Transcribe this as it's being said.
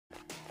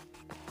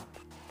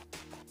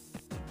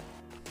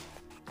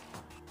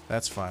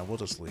That's fine. We'll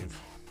just leave.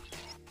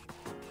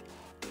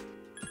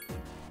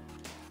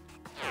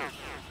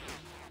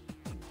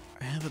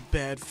 I have a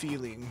bad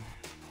feeling.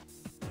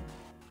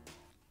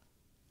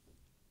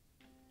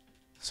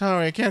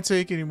 Sorry, I can't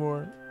take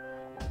anymore.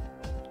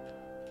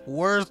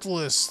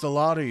 Worthless, the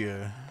lot of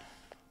you.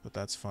 But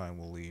that's fine,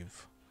 we'll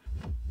leave.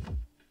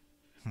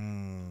 I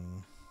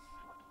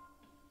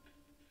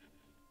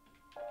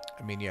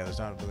mean, yeah, there's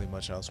not really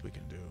much else we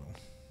can do.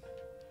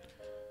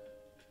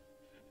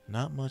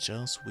 Not much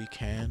else we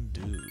can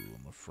do,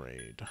 I'm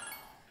afraid.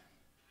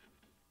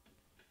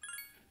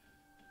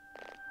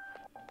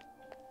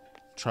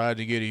 Tried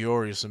to get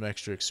Iori some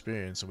extra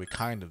experience, and we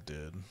kind of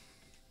did.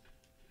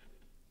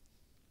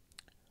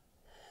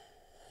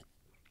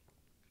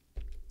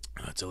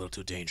 That's a little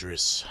too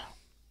dangerous.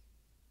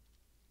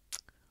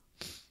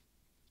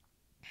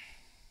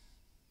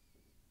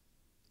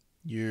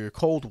 Your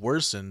cold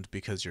worsened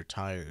because you're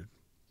tired.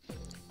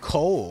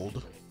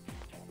 Cold?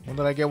 When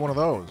did I get one of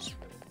those?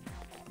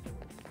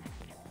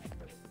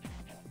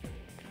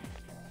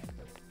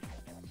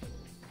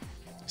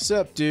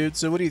 Sup, dude?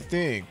 So what do you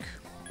think?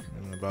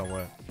 About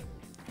what?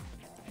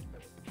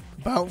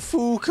 About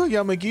Fuuka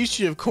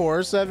Yamagishi, of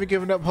course. I haven't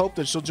given up hope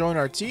that she'll join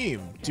our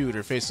team. Dude,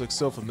 her face looks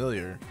so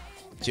familiar.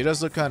 She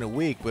does look kind of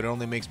weak, but it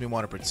only makes me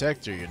want to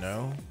protect her, you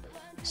know?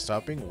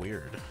 Stop being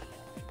weird.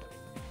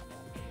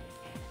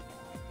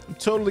 I'm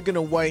totally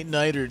gonna white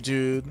knight her,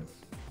 dude.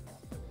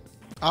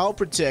 I'll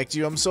protect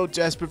you. I'm so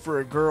desperate for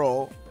a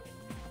girl.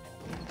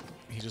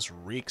 He just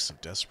reeks of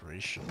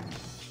desperation.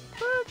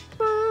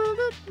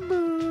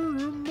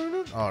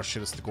 Oh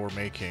shit, it's the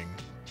Gourmet King.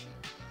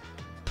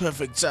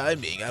 Perfect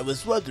timing. I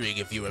was wondering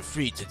if you were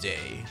free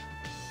today.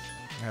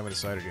 I haven't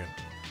decided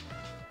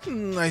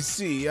yet. I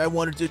see. I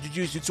wanted to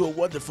introduce you to a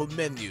wonderful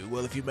menu.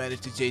 Well, if you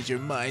manage to change your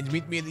mind,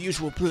 meet me in the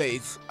usual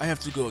place. I have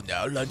to go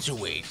now. Lunch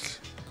awaits.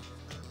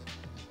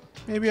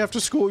 Maybe after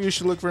school you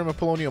should look for him at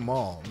Polonium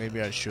Mall.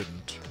 Maybe I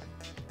shouldn't.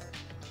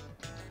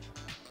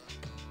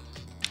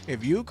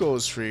 If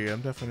Yuko's free,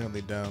 I'm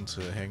definitely down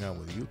to hang out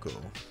with Yuko.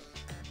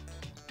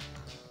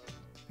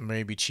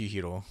 Maybe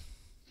Chihiro.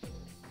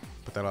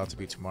 But that ought to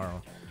be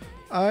tomorrow.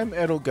 I'm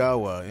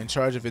Edogawa, in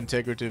charge of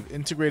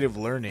integrative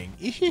learning.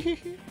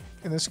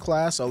 In this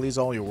class, I'll ease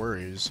all your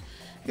worries.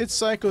 It's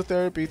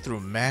psychotherapy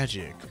through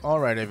magic.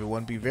 Alright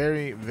everyone, be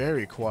very,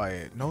 very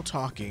quiet. No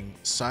talking,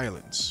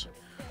 silence.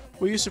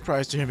 Were you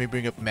surprised to hear me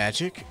bring up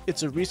magic?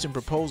 It's a recent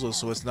proposal,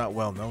 so it's not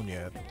well known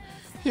yet.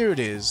 Here it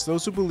is.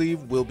 Those who believe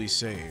will be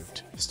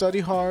saved. Study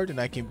hard, and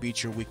I can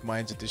beat your weak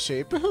minds into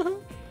shape.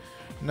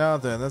 Now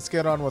then, let's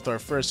get on with our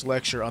first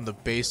lecture on the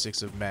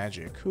basics of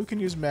magic. Who can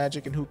use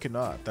magic and who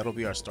cannot? That'll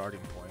be our starting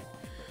point.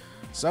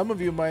 Some of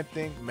you might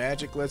think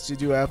magic lets you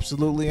do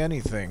absolutely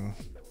anything.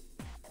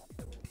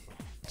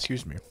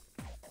 Excuse me.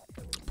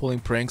 Pulling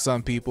pranks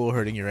on people,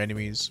 hurting your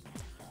enemies.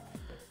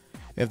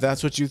 If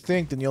that's what you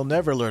think, then you'll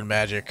never learn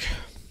magic.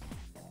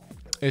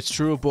 It's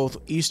true of both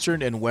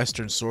Eastern and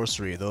Western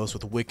sorcery. Those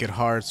with wicked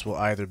hearts will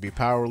either be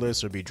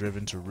powerless or be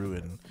driven to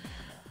ruin.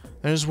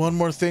 There's one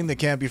more thing that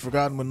can't be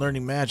forgotten when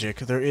learning magic.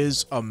 There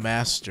is a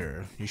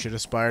master. You should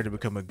aspire to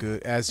become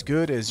as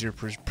good as your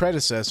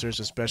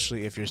predecessors,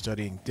 especially if you're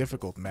studying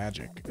difficult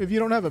magic. If you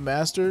don't have a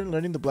master,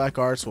 learning the black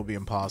arts will be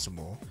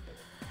impossible.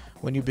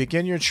 When you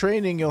begin your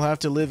training, you'll have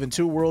to live in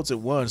two worlds at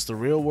once, the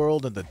real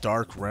world and the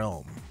dark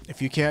realm.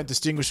 If you can't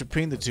distinguish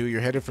between the two,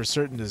 you're headed for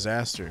certain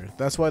disaster.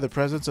 That's why the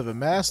presence of a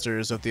master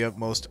is of the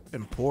utmost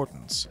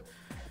importance.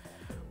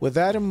 With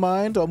that in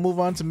mind, I'll move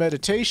on to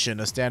meditation,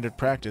 a standard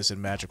practice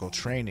in magical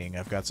training.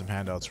 I've got some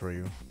handouts for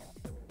you.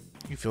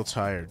 You feel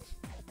tired.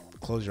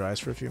 Close your eyes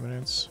for a few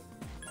minutes.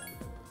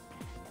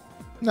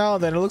 Now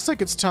then, it looks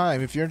like it's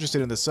time. If you're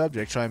interested in the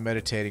subject, try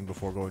meditating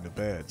before going to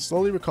bed.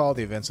 Slowly recall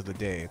the events of the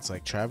day. It's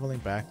like traveling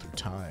back through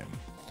time.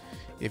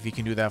 If you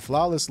can do that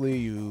flawlessly,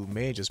 you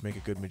may just make a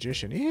good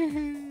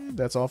magician.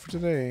 That's all for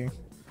today.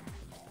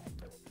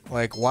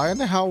 Like, why in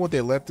the hell would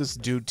they let this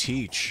dude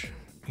teach?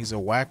 He's a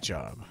whack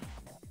job.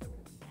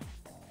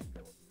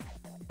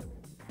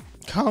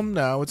 Come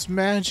now, it's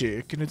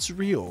magic, and it's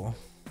real.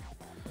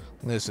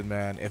 Listen,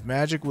 man, if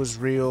magic was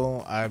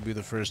real, I'd be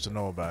the first to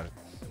know about it.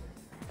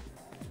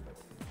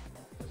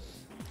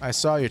 I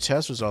saw your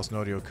test results,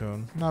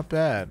 Norio-kun. Not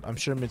bad. I'm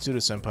sure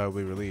Mitsuda-senpai will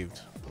be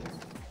relieved.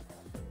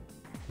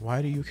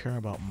 Why do you care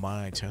about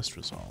my test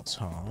results,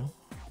 huh?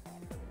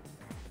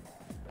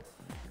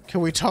 Can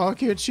we talk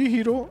here,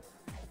 Chihiro?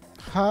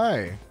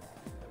 Hi.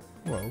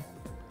 Well,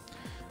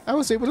 I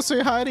was able to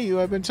say hi to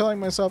you. I've been telling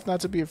myself not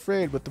to be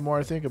afraid, but the more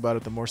I think about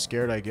it, the more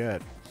scared I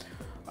get.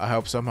 I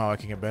hope somehow I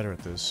can get better at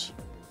this.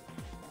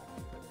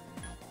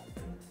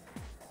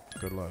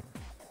 Good luck.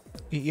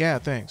 Yeah,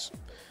 thanks.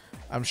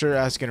 I'm sure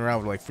asking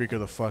around would like freak her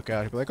the fuck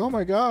out. He'd be like, oh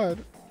my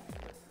god,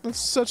 that's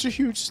such a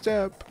huge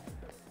step.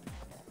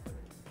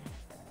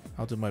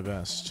 I'll do my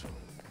best.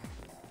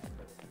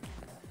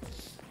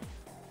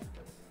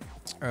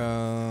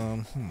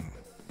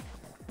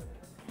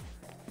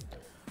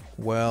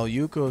 Well,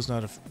 Yuko's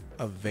not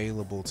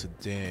available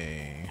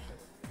today.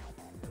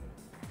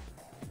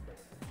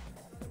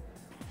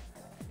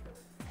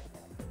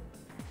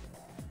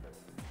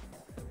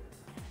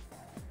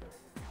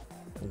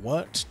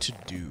 What to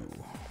do?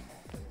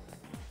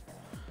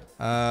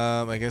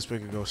 I guess we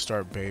could go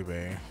start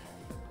Bebe.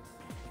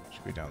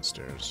 Should be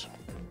downstairs.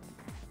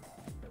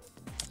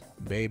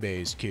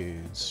 Bebe's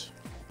kids.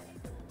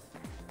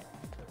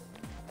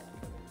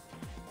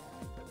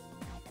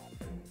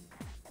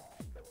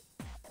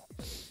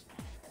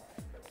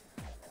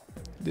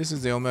 This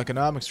is the home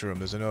economics room.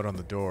 There's a note on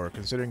the door.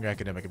 Considering your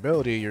academic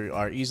ability, you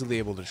are easily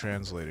able to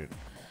translate it.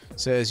 It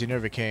says, you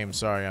never came.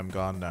 Sorry, I'm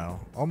gone now.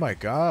 Oh my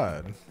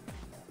god.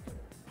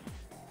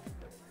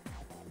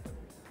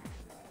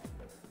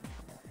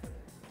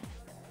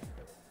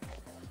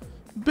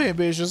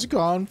 Baby's just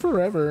gone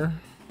forever.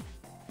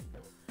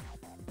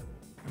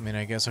 I mean,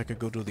 I guess I could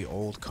go to the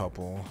old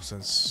couple,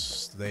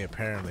 since they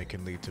apparently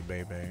can lead to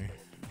Bebe.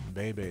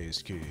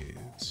 Bebe's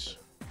kids.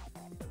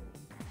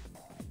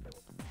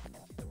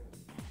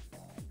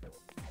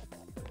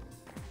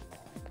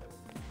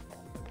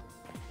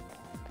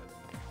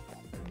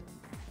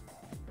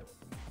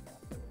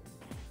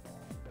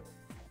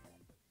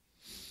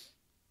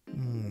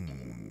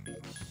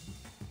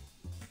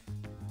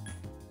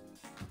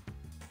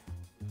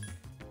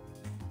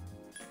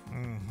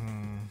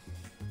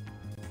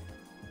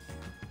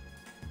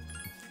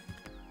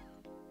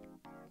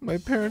 My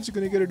parents are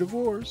gonna get a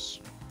divorce.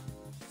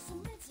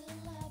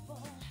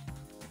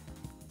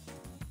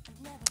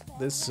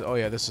 Oh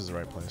yeah, this is the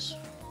right place.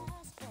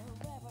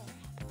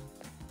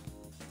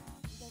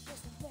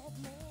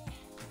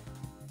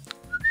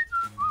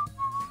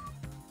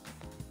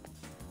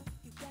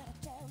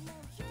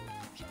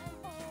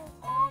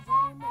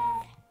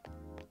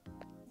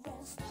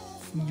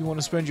 You want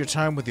to spend your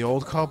time with the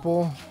old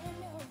couple?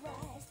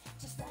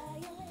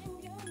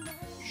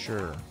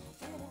 Sure.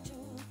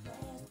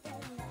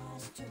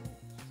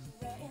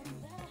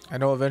 I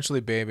know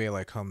eventually Bebe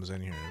like comes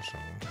in here, so.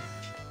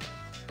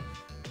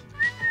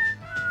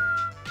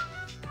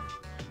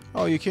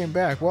 Oh, you came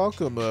back.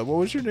 Welcome. What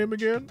was your name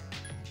again?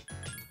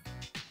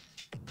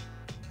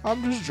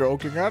 I'm just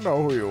joking. I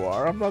know who you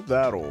are. I'm not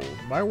that old.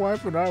 My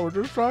wife and I were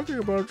just talking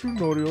about you,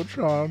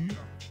 Norio-chan.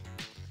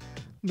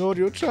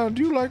 Norio-chan,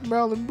 do you like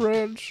melon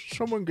breads?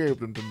 Someone gave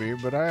them to me,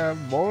 but I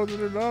have more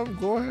than enough.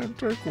 Go ahead and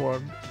take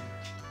one.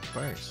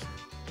 Thanks.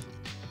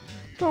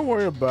 Don't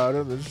worry about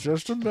it. It's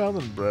just a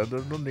melon bread.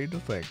 There's no need to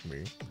thank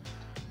me.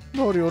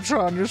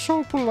 Norio-chan, you're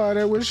so polite.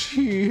 I wish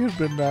he had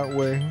been that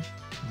way.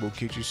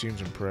 Bukichi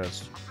seems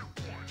impressed.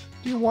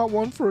 Do you want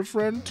one for a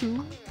friend,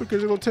 too?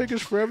 Because it'll take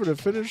us forever to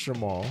finish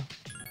them all.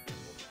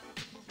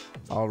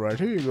 Alright,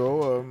 here you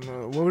go.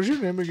 What was your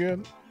name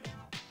again?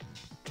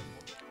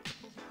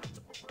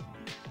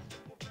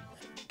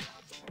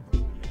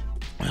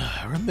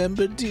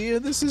 Remember, dear,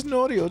 this is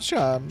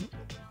Norio-chan.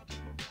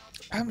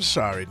 I'm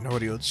sorry,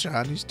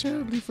 Norio-chan. He's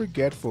terribly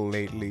forgetful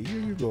lately. Here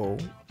you go.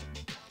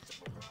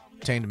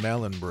 Obtained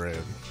melon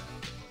bread.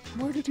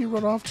 Where did he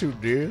run off to,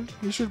 dear?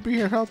 He should be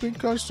here helping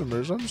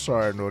customers. I'm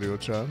sorry,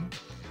 Norio-chan.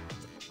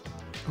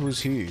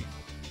 Who's he?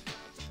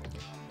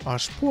 Our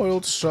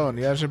spoiled son.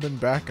 He hasn't been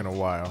back in a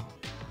while.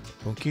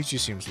 Bunkichi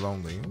seems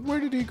lonely. Where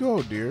did he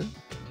go, dear?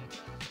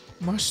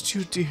 Must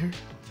you, dear?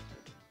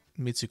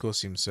 Mitsuko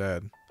seems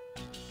sad.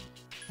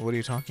 What are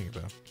you talking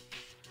about?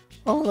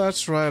 Oh,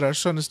 that's right. Our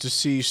son is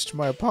deceased.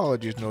 My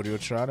apologies,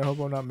 Norio-chan. I hope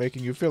I'm not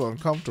making you feel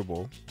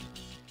uncomfortable.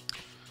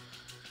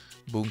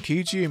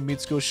 Bunkichi and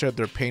Mitsuko shared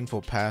their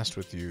painful past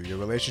with you. Your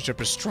relationship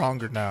is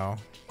stronger now.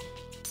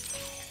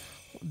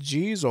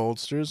 Geez,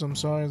 oldsters. I'm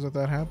sorry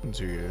that happened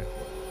to you.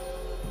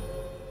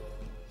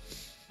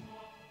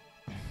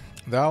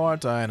 Thou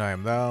art I and I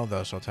am thou.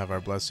 Thou shalt have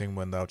our blessing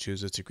when thou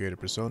choosest to create a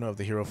persona of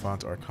the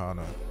Hierophant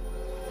Arcana.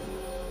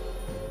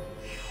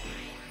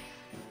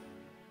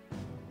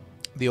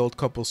 The old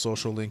couple's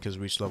social link has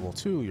reached level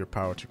 2. Your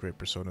power to create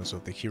personas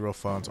of the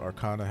Hierophant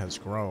Arcana has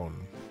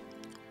grown.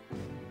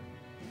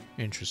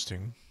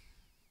 Interesting.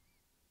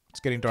 It's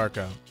getting dark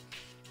out.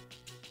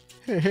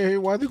 Hey,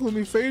 why the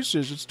gloomy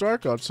faces? It's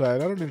dark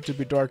outside. I don't need it to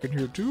be dark in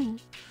here too.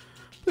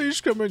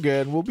 Please come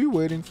again. We'll be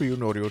waiting for you,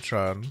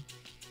 Norio-chan.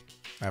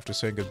 After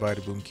saying goodbye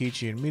to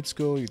Bunkichi and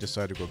Mitsuko, you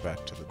decide to go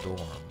back to the dorm.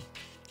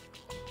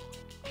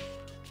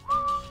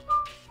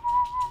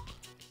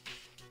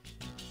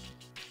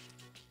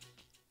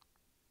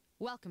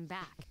 Welcome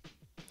back.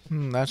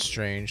 That's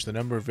strange. The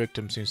number of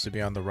victims seems to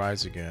be on the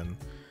rise again.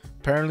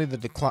 Apparently the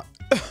decline...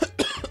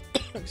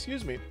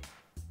 Excuse me.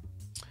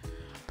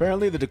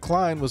 Apparently the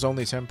decline was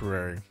only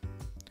temporary.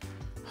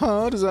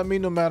 Huh? Does that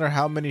mean no matter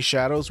how many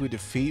shadows we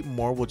defeat,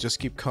 more will just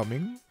keep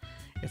coming?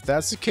 If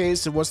that's the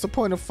case, then what's the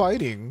point of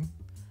fighting?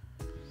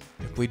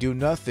 If we do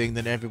nothing,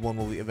 then everyone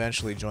will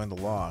eventually join the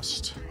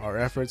Lost. Our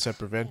efforts have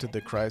prevented the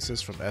crisis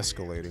from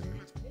escalating.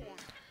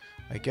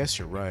 I guess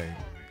you're right.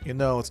 You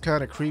know, it's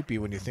kind of creepy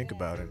when you think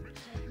about it.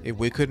 If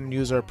we couldn't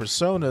use our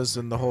personas,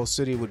 then the whole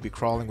city would be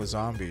crawling with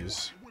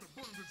zombies.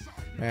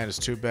 Man, it's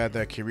too bad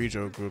that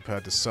Kirijo group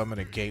had to summon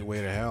a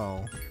gateway to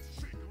hell.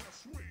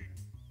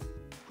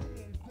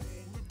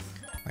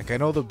 Like, I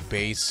know the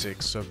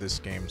basics of this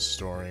game's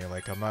story.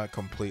 Like, I'm not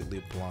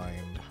completely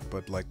blind,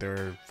 but like, there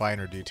are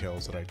finer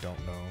details that I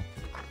don't know.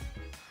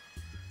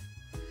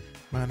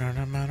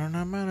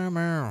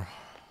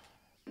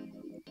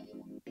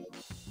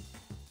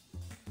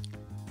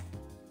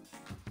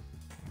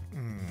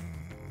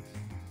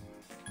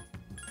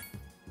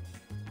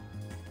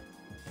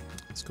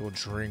 Let's go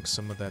drink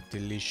some of that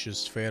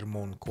delicious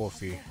pheromone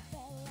coffee.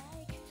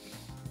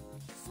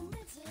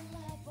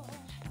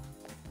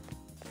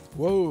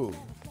 Whoa!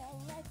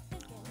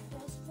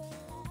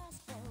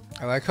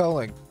 I like how,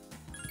 like,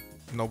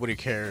 nobody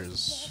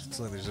cares. It's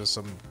like there's just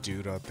some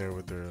dude out there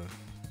with their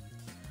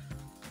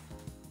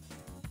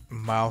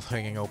mouth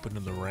hanging open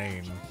in the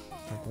rain.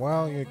 Like,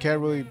 well, you can't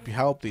really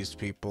help these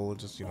people.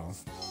 Just, you know,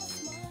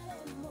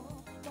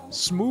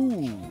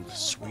 smooth,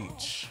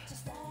 sweet.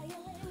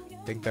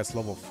 I think that's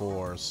level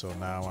 4, so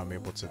now I'm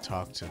able to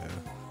talk to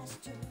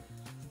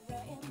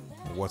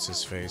what's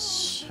his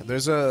face.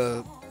 There's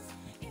a.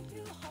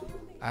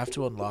 I have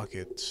to unlock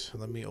it.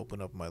 Let me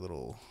open up my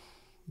little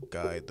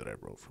guide that I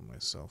wrote for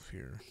myself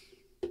here.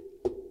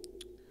 Let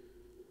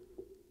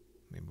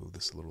me move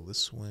this a little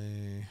this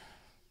way.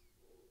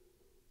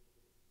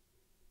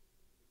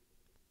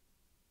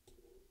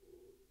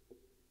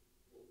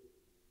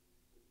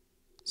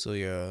 So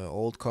yeah,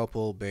 old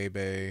couple,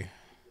 baby.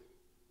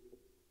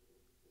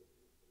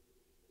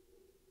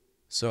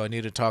 So I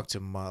need to talk to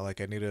Maya,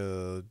 like I need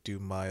to do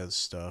Maya's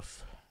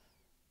stuff.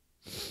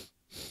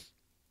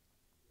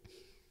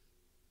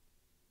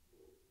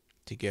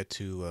 To get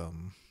to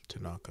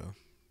Tanaka.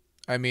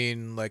 I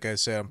mean, like I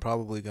said, I'm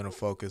probably gonna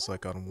focus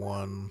like on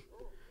one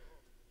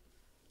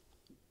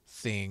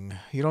thing.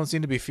 You don't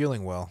seem to be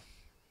feeling well.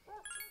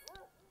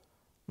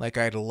 Like,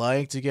 I'd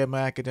like to get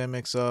my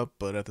academics up,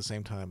 but at the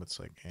same time, it's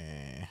like,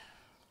 eh.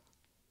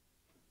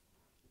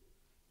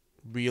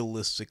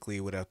 Realistically,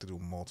 would have to do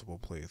multiple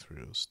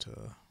playthroughs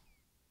to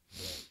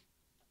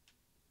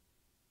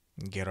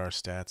get our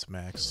stats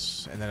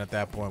maxed. And then at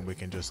that point, we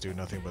can just do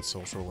nothing but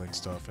social link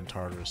stuff and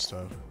Tartarus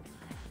stuff.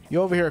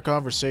 You overhear a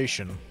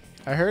conversation.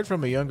 I heard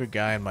from a younger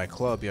guy in my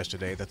club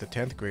yesterday that the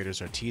 10th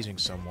graders are teasing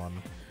someone.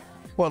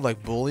 What,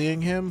 like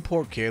bullying him?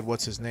 Poor kid,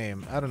 what's his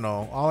name? I don't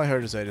know. All I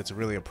heard is that it's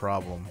really a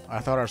problem. I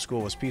thought our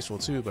school was peaceful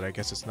too, but I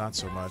guess it's not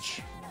so much.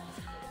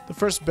 The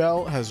first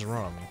bell has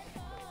rung.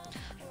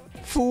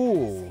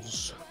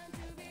 Fools!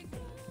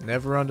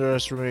 Never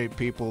underestimate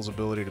people's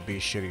ability to be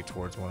shitty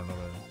towards one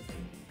another.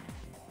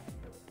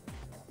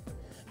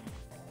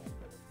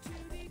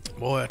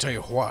 Boy, I tell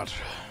you what.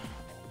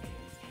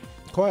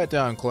 Quiet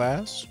down,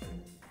 class.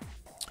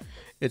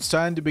 It's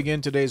time to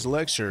begin today's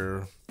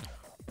lecture.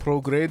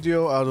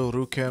 Progredio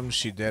adorucem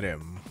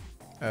shiderem.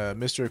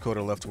 Mr.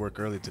 Akota left work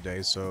early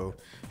today, so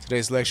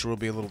today's lecture will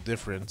be a little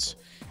different.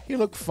 You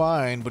look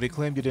fine, but he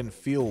claimed you didn't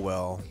feel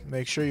well.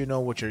 Make sure you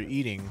know what you're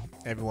eating,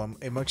 everyone.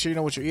 Make sure you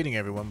know what you're eating,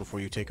 everyone, before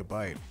you take a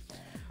bite.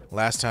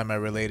 Last time I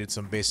related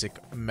some basic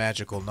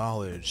magical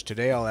knowledge.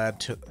 Today I'll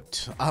add to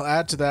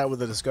that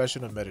with a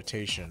discussion of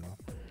meditation.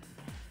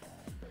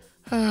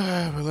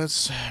 But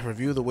let's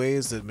review the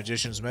ways that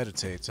magicians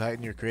meditate.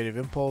 Tighten your creative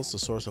impulse, the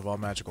source of all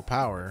magical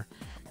power.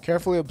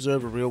 Carefully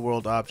observe a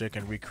real-world object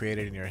and recreate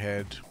it in your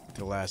head to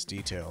the last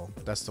detail.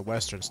 That's the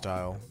Western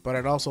style. But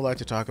I'd also like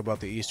to talk about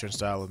the Eastern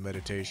style of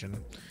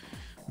meditation.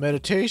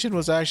 Meditation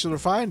was actually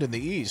refined in the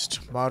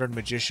East. Modern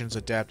magicians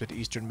adapted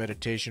Eastern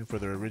meditation for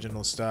their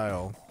original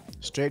style.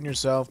 Straighten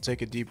yourself,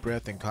 take a deep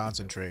breath, and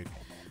concentrate.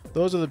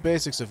 Those are the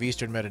basics of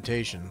Eastern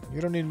meditation.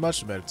 You don't need much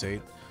to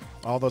meditate.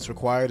 All that's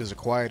required is a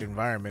quiet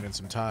environment and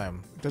some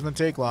time. It doesn't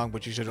take long,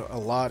 but you should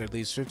allot at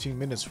least 15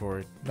 minutes for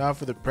it. Now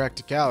for the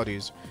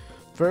practicalities.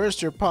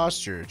 First, your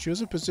posture.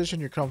 Choose a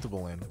position you're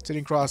comfortable in.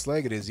 Sitting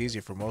cross-legged is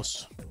easy for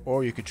most,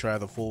 or you could try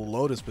the full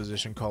lotus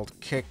position called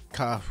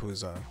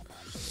Kekkafuza.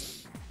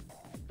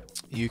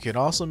 You can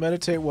also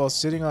meditate while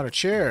sitting on a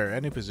chair.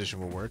 Any position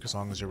will work as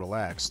long as you're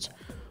relaxed.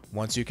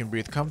 Once you can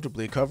breathe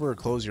comfortably, cover or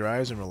close your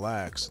eyes and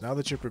relax. Now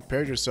that you've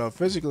prepared yourself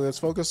physically, let's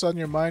focus on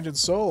your mind and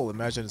soul.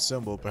 Imagine a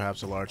symbol,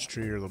 perhaps a large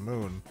tree or the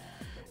moon.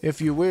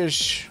 If you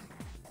wish,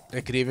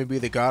 it could even be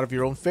the god of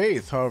your own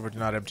faith. However, do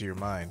not empty your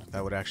mind.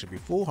 That would actually be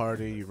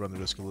foolhardy. You run the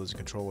risk of losing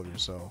control of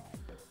yourself.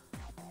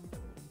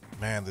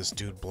 Man, this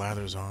dude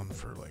blathers on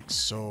for like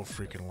so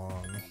freaking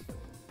long.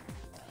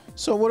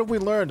 So what have we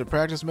learned? To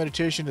practice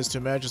meditation is to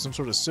imagine some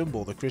sort of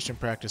symbol. The Christian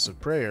practice of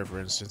prayer, for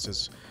instance,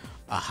 is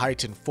a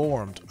heightened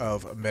form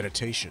of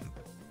meditation.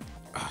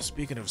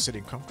 Speaking of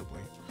sitting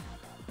comfortably,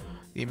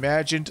 the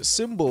imagined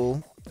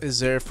symbol is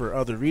there for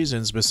other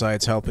reasons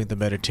besides helping the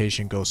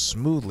meditation go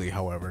smoothly,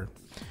 however.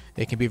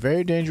 It can be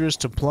very dangerous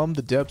to plumb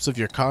the depths of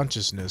your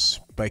consciousness.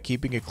 By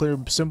keeping a clear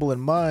symbol in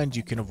mind,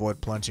 you can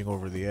avoid plunging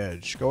over the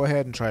edge. Go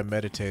ahead and try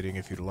meditating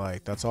if you'd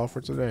like. That's all for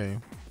today.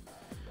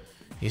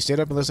 You stayed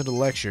up and listened to the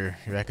lecture.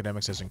 Your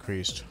academics has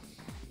increased.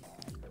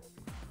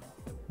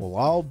 Well,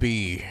 I'll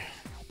be...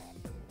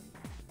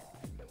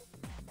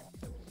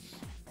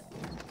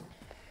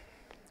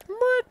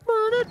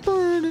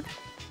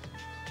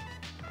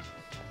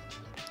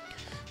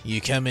 You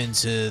come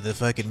into the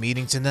fucking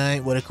meeting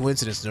tonight? What a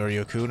coincidence,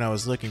 Norio-kun. I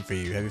was looking for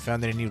you. Have you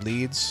found any new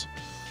leads?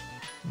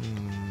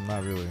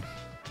 Not really.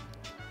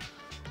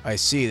 I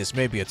see. This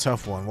may be a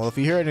tough one. Well, if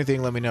you hear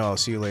anything, let me know. I'll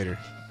see you later.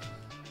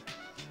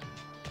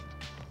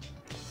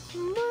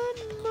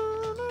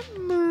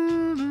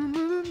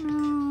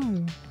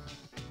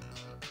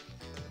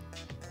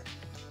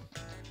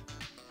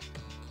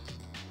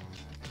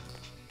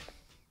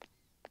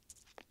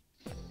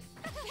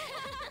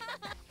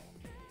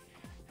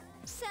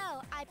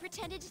 I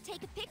pretended to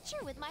take a picture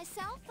with my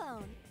cell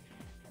phone.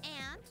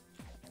 And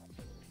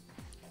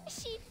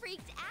she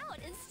freaked out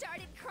and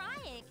started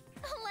crying.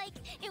 Like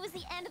it was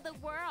the end of the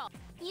world.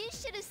 You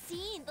should have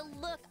seen the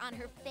look on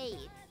her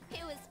face.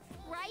 It was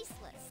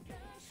priceless.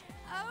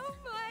 Oh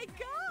my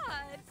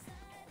god!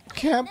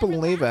 Can't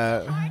believe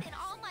that. Hard in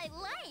all my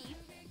life.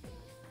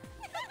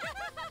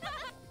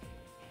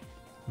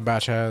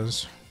 Batch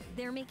has.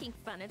 They're making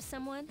fun of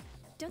someone?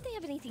 Don't they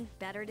have anything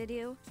better to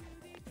do?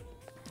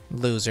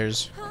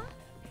 Losers. Huh?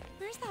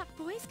 Where's that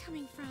voice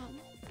coming from?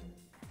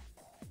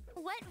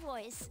 What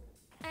voice?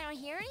 I don't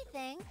hear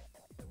anything.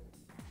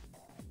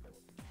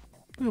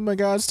 Oh my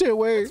god, stay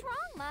away. What's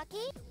wrong,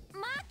 Maki?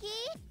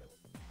 Maki?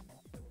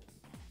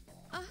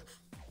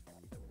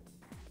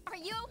 Are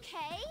you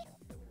okay?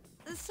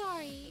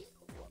 Sorry.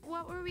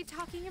 What were we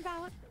talking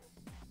about?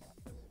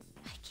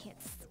 I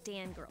can't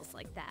stand girls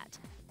like that.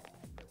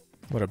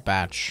 What a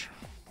batch.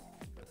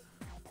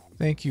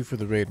 Thank you for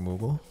the raid,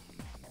 Moogle.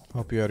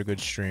 Hope you had a good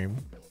stream.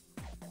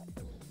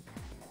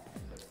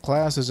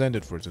 Class has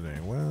ended for today.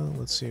 Well,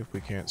 let's see if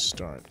we can't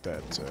start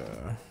that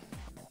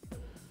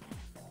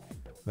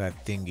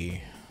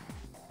thingy.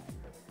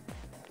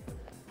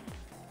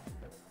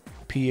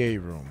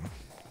 PA room.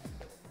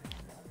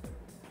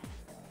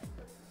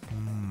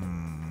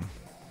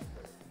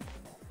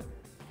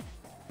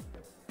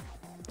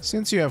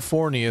 Since you have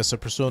Fornius, a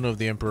persona of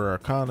the Emperor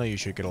Arcana, you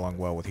should get along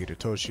well with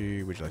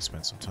Hidetoshi. Would you like to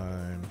spend some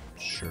time?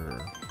 Sure.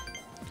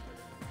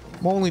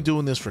 I'm only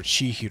doing this for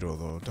Chihiro,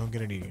 though. Don't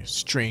get any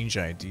strange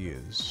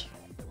ideas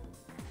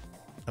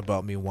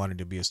about me wanting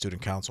to be a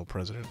student council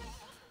president.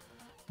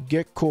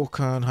 Get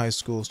Kokan High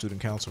School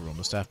student council room.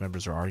 The staff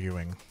members are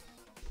arguing.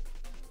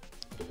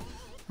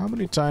 How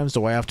many times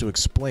do I have to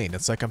explain?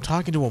 It's like I'm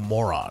talking to a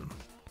moron.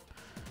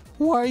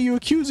 Why are you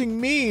accusing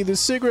me? The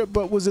cigarette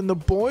butt was in the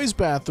boys'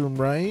 bathroom,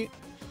 right?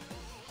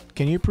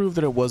 Can you prove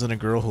that it wasn't a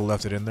girl who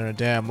left it in there?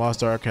 Damn,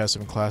 Lost Ark has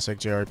some classic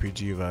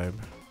JRPG vibe.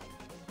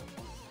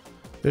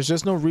 There's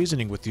just no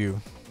reasoning with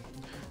you.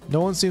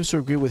 No one seems to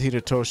agree with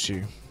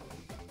Hidetoshi.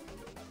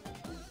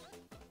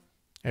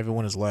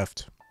 Everyone has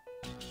left.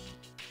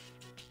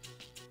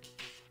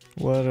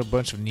 What a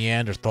bunch of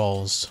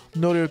Neanderthals.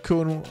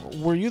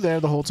 Norio-kun, were you there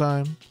the whole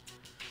time?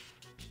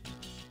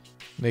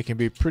 They can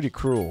be pretty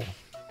cruel.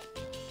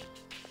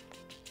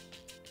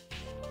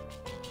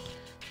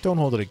 Don't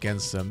hold it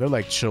against them. They're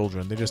like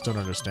children. They just don't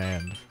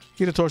understand.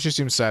 Hidetoshi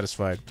seems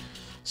satisfied.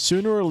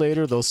 Sooner or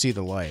later, they'll see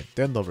the light.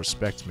 Then they'll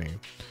respect me.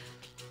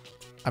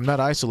 I'm not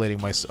isolating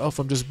myself.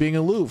 I'm just being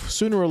aloof.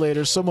 Sooner or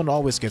later, someone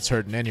always gets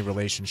hurt in any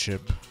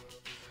relationship.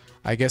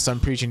 I guess I'm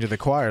preaching to the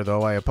choir,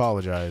 though. I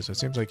apologize. It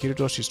seems like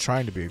Hidetoshi's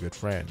trying to be a good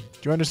friend.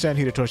 Do you understand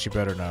Hidetoshi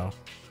better now?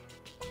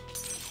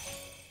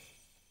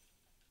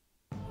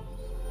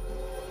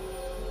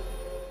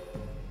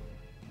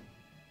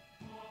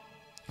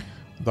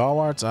 Thou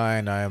art I,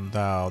 and I am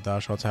thou. Thou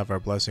shalt have our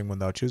blessing when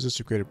thou choosest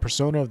to create a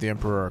persona of the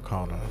Emperor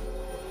Arcana.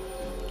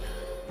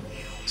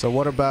 So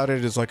what about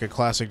it is like a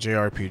classic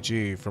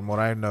JRPG? From what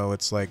I know,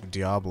 it's like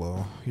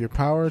Diablo. Your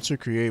power to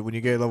create, when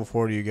you get level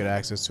 40, you get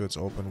access to its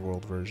open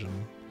world version.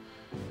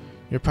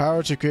 Your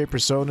power to create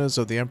personas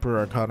of the Emperor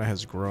Arcana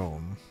has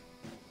grown.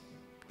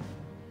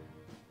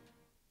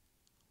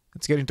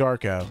 It's getting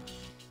dark out.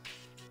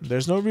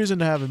 There's no reason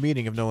to have a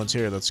meeting if no one's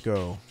here. Let's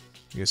go.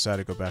 You decide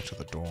to go back to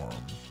the dorm.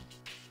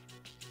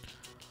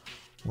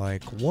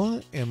 Like,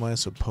 what am I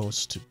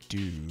supposed to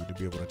do to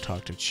be able to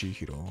talk to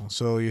Chihiro?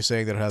 So you're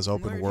saying that it has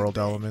open world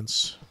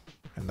elements,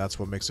 and that's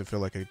what makes it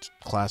feel like a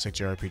classic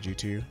JRPG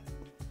to you?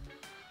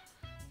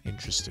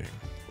 Interesting.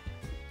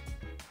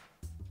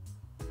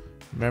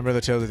 Remember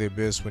the Tales of the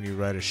Abyss when you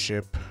ride a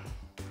ship?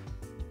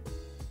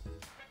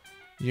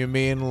 You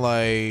mean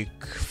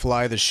like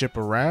fly the ship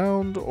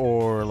around,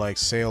 or like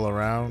sail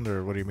around,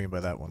 or what do you mean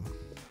by that one?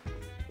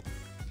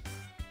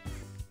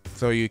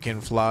 So you can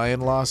fly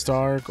in Lost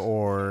Ark,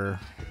 or...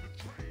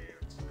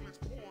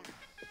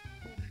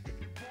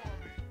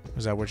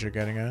 Is that what you're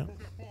getting at?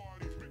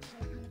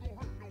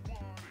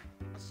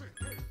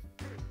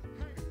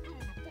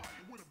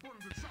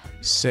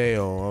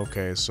 Sail,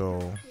 okay,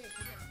 so...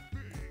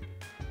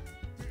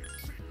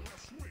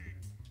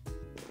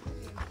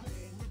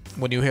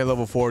 When you hit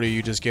level 40,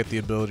 you just get the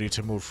ability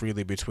to move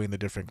freely between the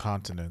different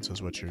continents,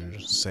 is what you're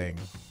saying.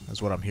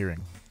 Is what I'm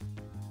hearing.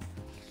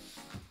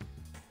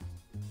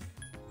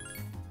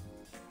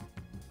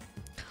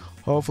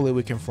 Hopefully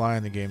we can fly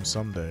in the game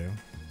someday.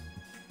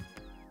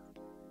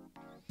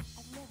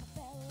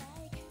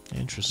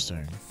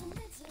 Interesting.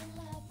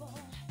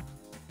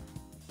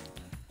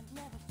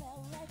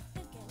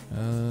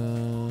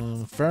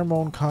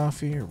 Pheromone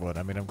coffee or what?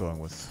 I mean, I'm going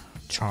with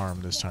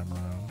charm this time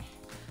around.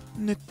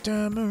 This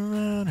time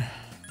around,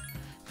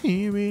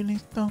 he really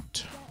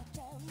thought.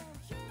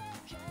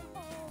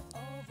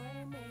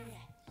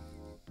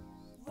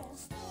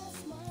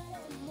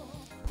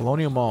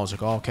 Colonial Mall is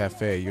like all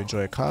cafe. You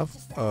enjoy a cup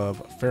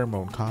of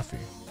pheromone coffee.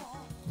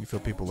 You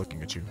feel people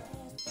looking at you.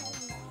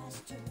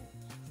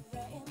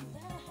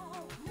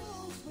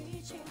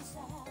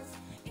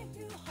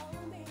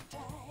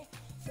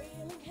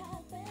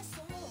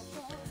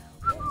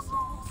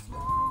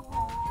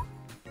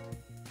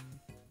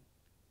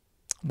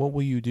 What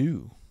will you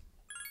do?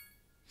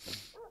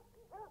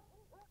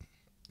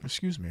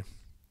 Excuse me.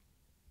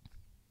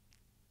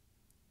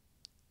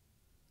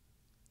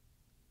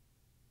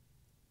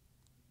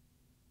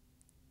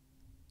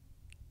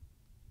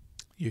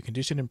 Your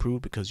condition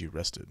improved because you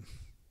rested.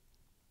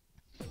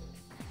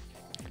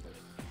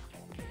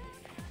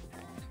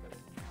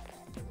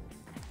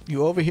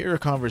 You overhear a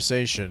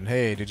conversation.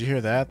 Hey, did you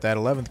hear that? That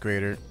 11th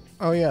grader.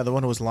 Oh yeah, the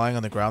one who was lying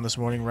on the ground this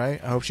morning,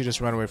 right? I hope she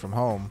just ran away from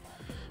home.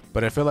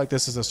 But I feel like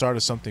this is the start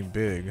of something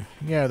big.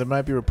 Yeah, there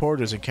might be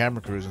reporters and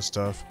camera crews and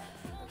stuff.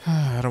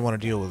 I don't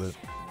want to deal with it.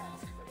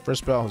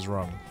 First bell has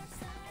rung.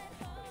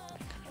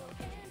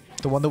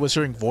 The one that was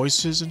hearing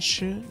voices and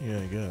shit? Yeah,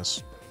 I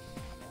guess.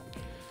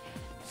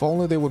 If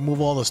only they would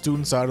move all the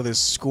students out of this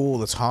school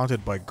that's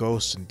haunted by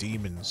ghosts and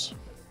demons.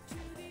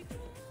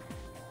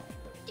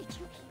 Did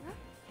you hear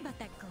about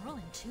that girl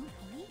in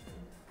 2E?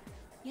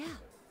 Yeah,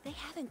 they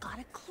haven't got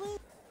a clue.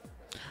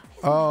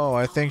 Oh,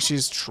 I think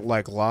she's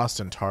like lost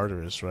in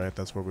Tartarus, right?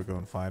 That's where we go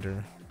and find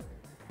her.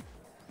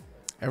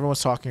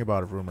 Everyone's talking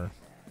about a rumor.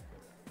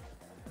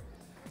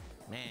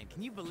 Man,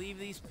 can you believe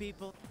these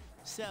people?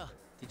 So,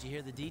 did you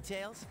hear the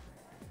details?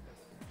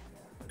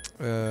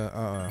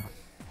 Well,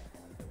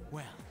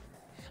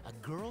 a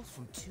girl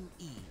from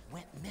 2E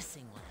went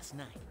missing last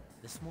night.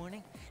 This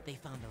morning, they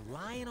found her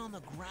lying on the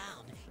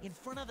ground in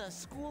front of the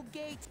school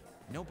gate.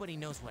 Nobody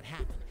knows what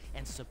happened,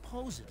 and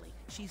supposedly,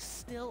 she's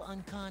still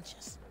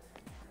unconscious.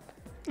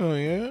 Oh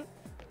yeah?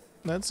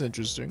 That's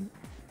interesting.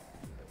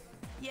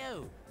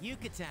 Yo,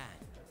 Yucatan.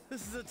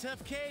 This is a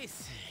tough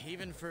case,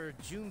 even for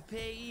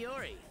Junpei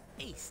Iori,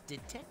 ace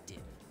detective.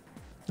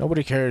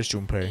 Nobody cares,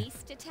 Junpei.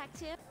 Ace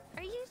detective?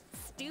 Are you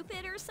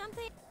stupid or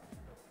something?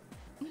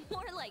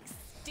 More like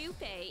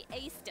stupid,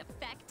 ace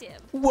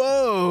defective.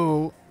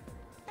 Whoa!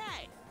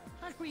 Hey,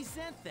 I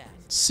resent that.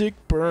 Sick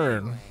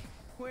burn. Anyway,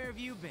 where have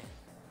you been?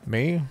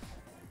 Me?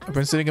 I've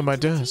been sitting at my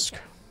desk.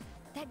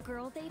 That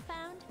girl they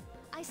found?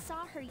 I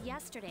saw her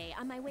yesterday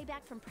on my way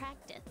back from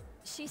practice.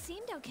 She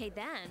seemed okay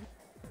then.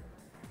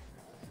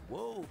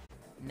 Whoa,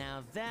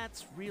 now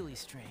that's really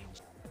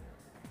strange.